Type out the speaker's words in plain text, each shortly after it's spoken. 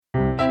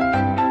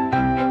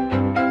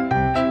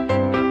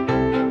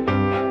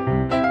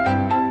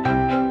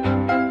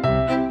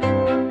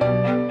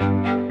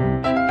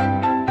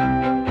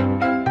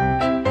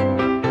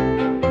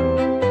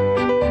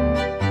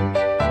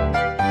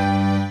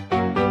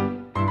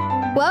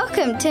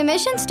Welcome to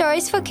Mission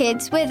Stories for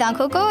Kids with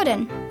Uncle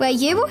Gordon, where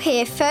you will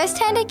hear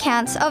first-hand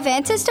accounts of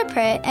answers to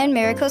prayer and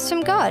miracles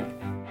from God.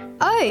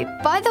 Oh,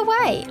 by the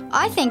way,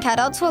 I think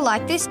adults will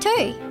like this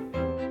too.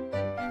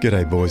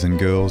 G'day boys and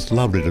girls,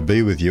 lovely to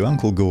be with you.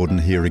 Uncle Gordon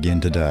here again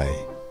today.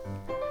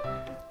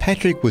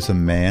 Patrick was a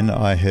man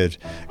I had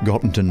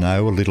gotten to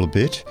know a little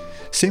bit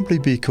simply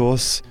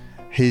because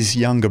his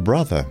younger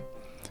brother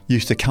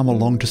used to come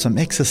along to some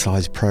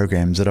exercise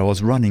programs that I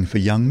was running for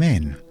young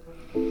men.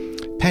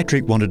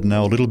 Patrick wanted to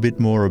know a little bit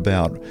more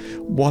about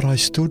what I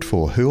stood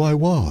for, who I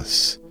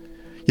was.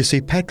 You see,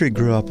 Patrick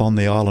grew up on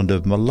the island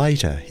of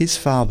Malta. His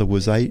father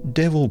was a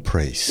devil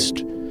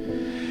priest.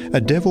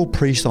 A devil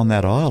priest on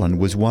that island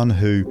was one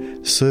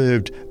who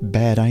served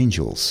bad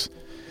angels.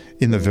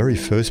 In the very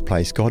first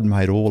place, God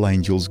made all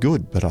angels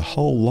good, but a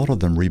whole lot of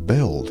them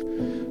rebelled.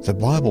 The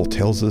Bible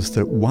tells us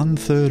that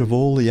 1/3 of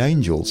all the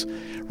angels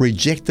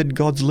rejected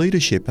God's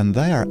leadership, and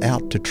they are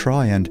out to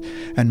try and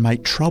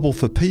make trouble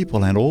for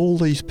people. And all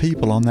these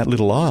people on that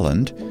little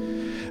island,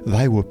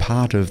 they were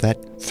part of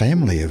that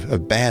family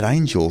of bad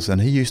angels,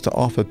 and he used to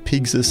offer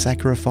pigs as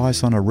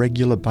sacrifice on a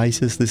regular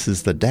basis. This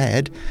is the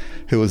dad,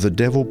 who was a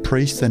devil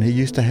priest, and he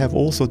used to have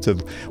all sorts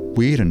of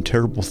weird and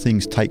terrible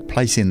things take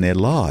place in their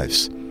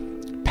lives.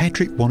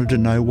 Patrick wanted to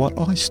know what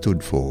I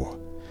stood for.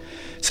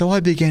 So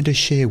I began to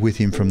share with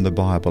him from the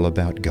Bible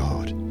about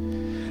God,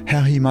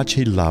 how much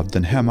he loved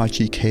and how much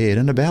he cared,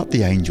 and about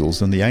the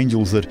angels and the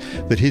angels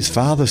that his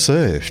father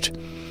served.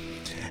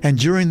 And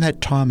during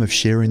that time of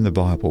sharing the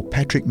Bible,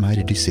 Patrick made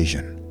a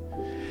decision.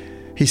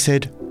 He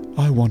said,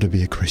 I want to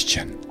be a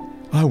Christian.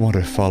 I want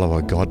to follow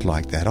a God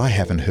like that. I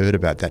haven't heard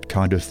about that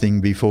kind of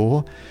thing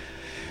before.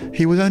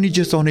 He was only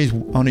just on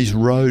his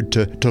road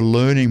to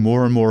learning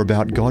more and more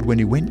about God when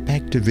he went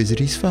back to visit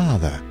his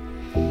father,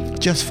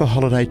 just for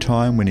holiday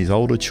time when his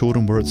older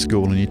children were at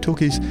school, and he took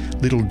his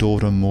little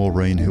daughter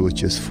Maureen, who was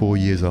just 4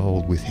 years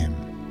old, with him.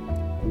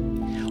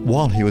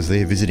 While he was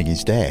there visiting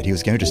his dad, he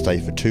was going to stay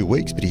for 2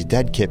 weeks, but his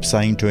dad kept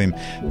saying to him,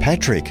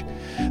 Patrick,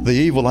 the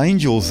evil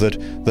angels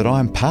that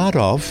I'm part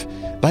of,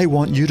 they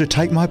want you to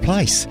take my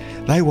place.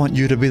 They want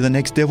you to be the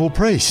next devil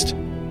priest.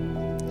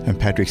 And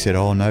Patrick said,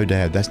 oh no,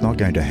 Dad, that's not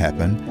going to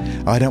happen.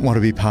 I don't want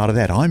to be part of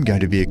that. I'm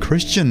going to be a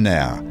Christian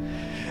now.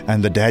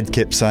 And the dad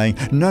kept saying,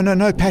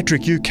 no,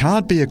 Patrick, you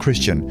can't be a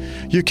Christian.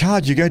 You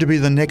can't. You're going to be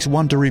the next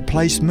one to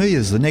replace me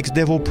as the next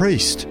devil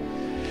priest.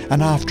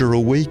 And after a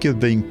week of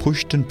being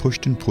pushed and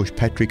pushed and pushed,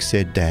 Patrick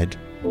said, Dad,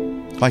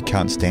 I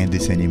can't stand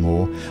this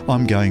anymore.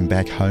 I'm going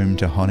back home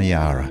to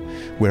Honiara,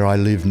 where I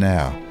live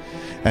now.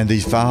 And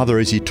his father,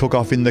 as he took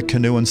off in the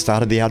canoe and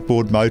started the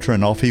outboard motor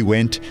and off he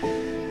went,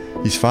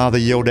 his father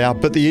yelled out,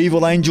 but the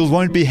evil angels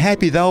won't be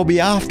happy. They'll be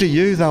after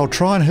you. They'll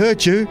try and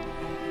hurt you.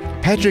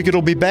 Patrick,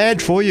 it'll be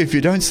bad for you if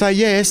you don't say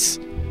yes.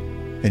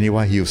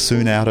 Anyway, he was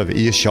soon out of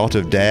earshot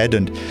of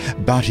Dad,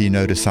 but he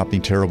noticed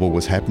something terrible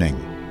was happening.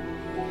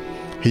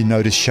 He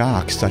noticed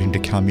sharks starting to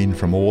come in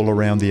from all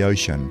around the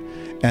ocean,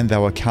 and they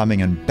were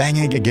coming and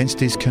banging against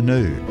his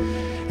canoe,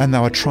 and they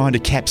were trying to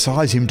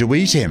capsize him to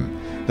eat him.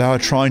 They were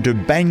trying to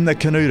bang the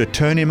canoe to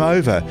turn him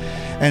over.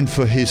 And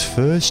for his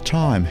first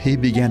time, he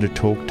began to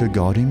talk to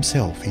God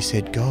himself. He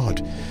said,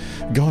 God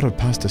of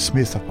Pastor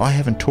Smith, I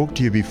haven't talked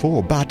to you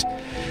before, but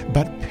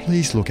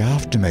please look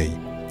after me.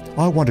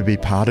 I want to be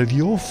part of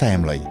your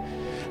family,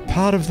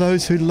 part of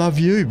those who love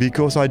you,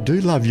 because I do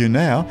love you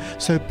now,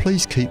 so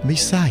please keep me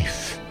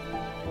safe.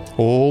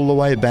 All the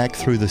way back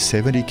through the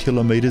 70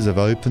 kilometres of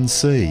open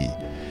sea,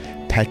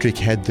 Patrick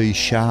had these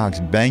sharks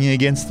banging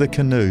against the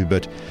canoe,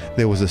 but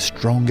there was a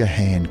stronger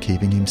hand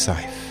keeping him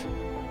safe.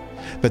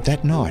 But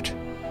that night,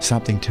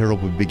 something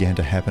terrible began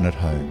to happen at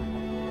home.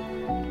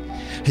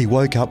 He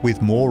woke up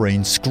with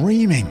Maureen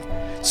screaming,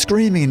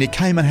 and he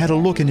came and had a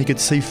look, and he could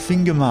see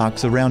finger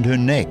marks around her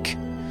neck.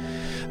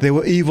 There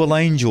were evil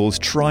angels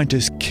trying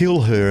to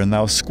kill her, and they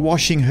were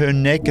squashing her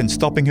neck and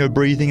stopping her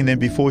breathing, and then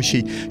before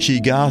she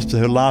gasped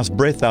her last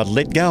breath, they'd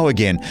let go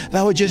again.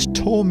 They were just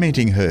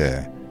tormenting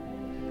her.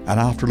 And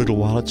after a little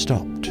while it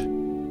stopped.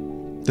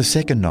 The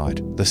second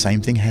night, the same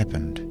thing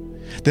happened.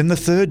 Then the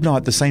third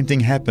night, the same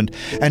thing happened,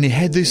 and he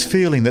had this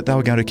feeling that they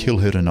were going to kill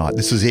her tonight.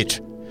 This was it.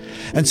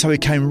 And so he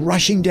came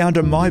rushing down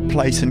to my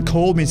place and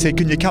called me and said,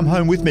 can you come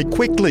home with me?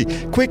 Quickly,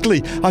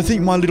 I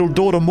think my little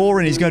daughter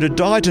Maureen is going to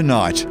die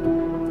tonight.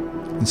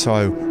 And so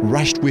I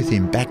rushed with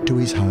him back to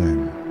his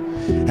home.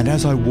 And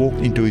as I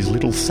walked into his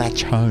little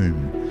thatch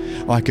home,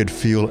 I could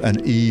feel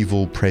an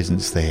evil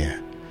presence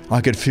there. I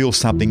could feel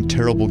something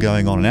terrible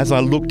going on. And as I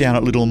looked down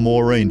at little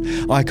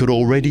Maureen, I could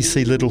already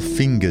see little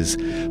fingers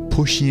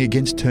pushing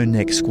against her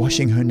neck,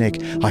 squashing her neck.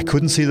 I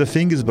couldn't see the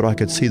fingers, but I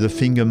could see the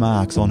finger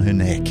marks on her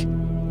neck.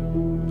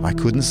 I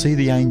couldn't see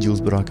the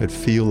angels, but I could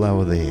feel they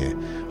were there.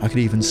 I could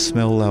even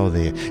smell they were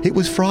there. It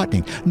was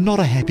frightening, not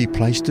a happy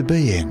place to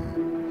be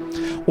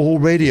in.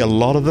 Already a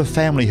lot of the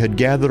family had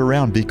gathered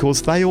around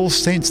because they all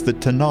sensed that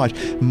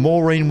tonight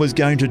Maureen was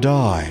going to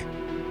die.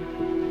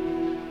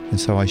 And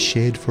so I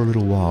shared for a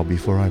little while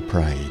before I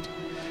prayed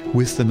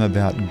with them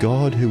about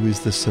God, who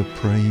is the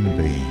supreme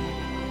being.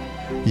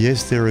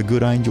 Yes, there are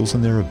good angels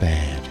and there are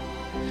bad.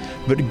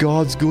 But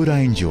God's good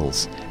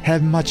angels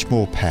have much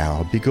more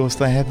power because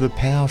they have the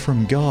power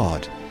from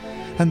God.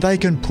 And they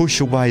can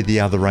push away the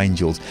other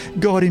angels.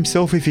 God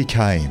himself, if he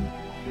came,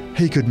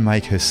 he could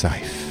make her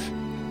safe.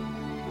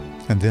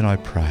 And then I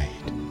prayed.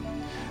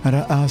 And I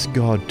asked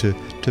God to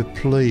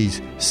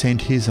please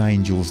send his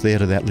angels there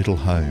to that little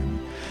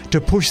home, to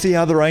push the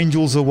other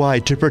angels away,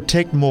 to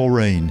protect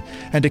Maureen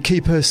and to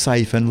keep her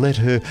safe and let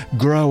her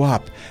grow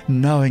up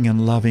knowing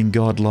and loving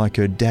God like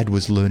her dad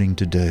was learning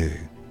to do.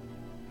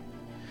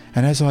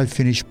 And as I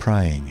finished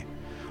praying,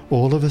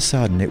 all of a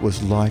sudden it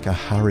was like a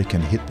hurricane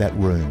hit that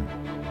room.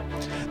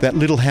 That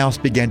little house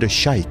began to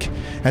shake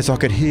as I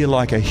could hear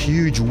like a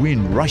huge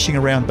wind rushing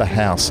around the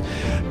house,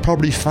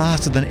 probably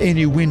faster than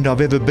any wind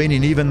I've ever been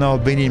in, even though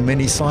I've been in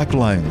many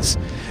cyclones.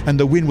 And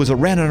the wind was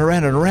around and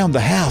around and around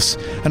the house.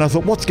 And I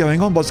thought, what's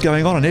going on? What's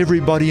going on? And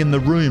everybody in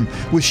the room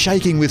was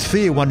shaking with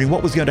fear, wondering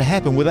what was going to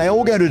happen. Were they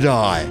all going to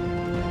die?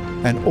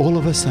 And all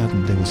of a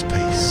sudden there was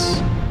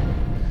peace.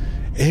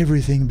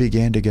 Everything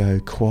began to go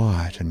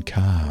quiet and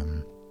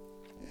calm.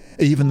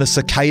 Even the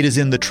cicadas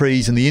in the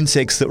trees and the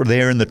insects that were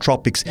there in the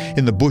tropics,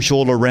 in the bush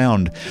all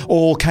around,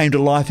 all came to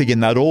life again.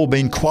 They'd all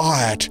been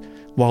quiet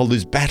while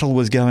this battle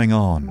was going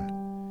on.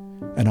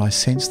 And I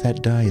sensed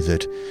that day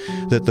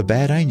that the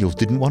bad angels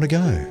didn't want to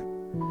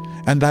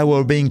go. And they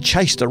were being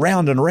chased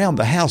around and around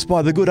the house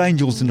by the good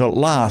angels, and at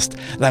last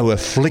they were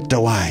flicked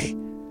away.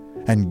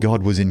 And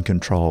God was in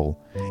control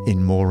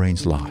in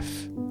Maureen's life.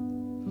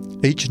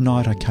 Each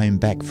night I came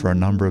back for a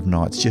number of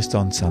nights just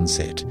on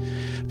sunset,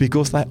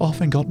 because they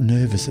often got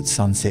nervous at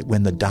sunset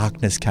when the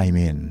darkness came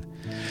in,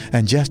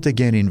 and just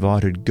again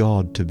invited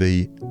God to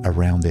be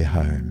around their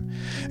home,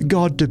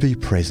 God to be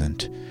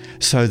present,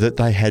 so that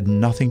they had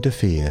nothing to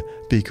fear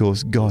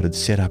because God had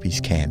set up his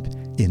camp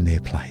in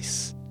their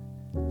place.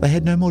 They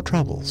had no more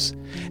troubles,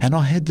 and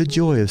I had the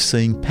joy of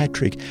seeing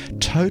Patrick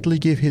totally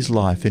give his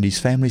life and his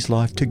family's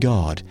life to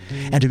God,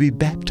 and to be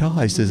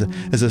baptised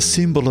as a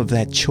symbol of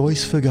that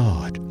choice for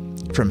God,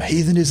 from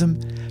heathenism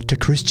to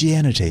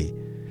Christianity.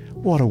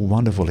 What a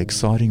wonderful,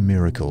 exciting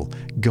miracle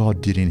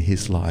God did in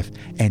his life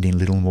and in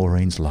little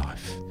Maureen's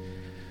life.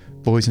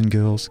 Boys and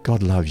girls,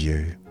 God loves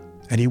you,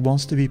 and he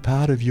wants to be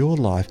part of your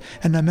life.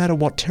 And no matter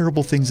what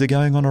terrible things are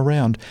going on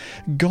around,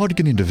 God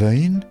can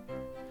intervene.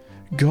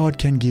 God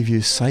can give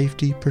you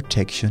safety,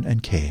 protection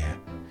and care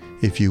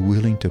if you're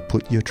willing to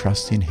put your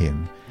trust in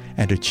him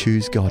and to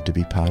choose God to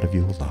be part of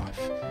your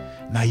life.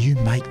 May you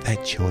make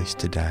that choice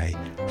today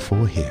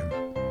for him.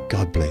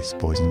 God bless,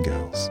 boys and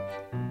girls.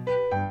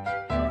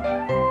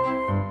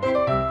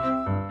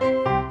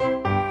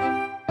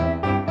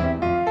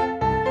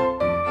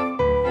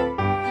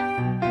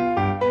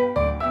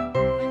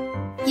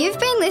 You've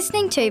been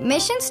listening to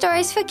Mission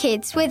Stories for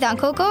Kids with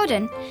Uncle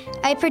Gordon,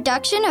 a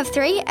production of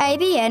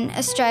 3ABN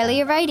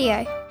Australia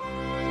Radio.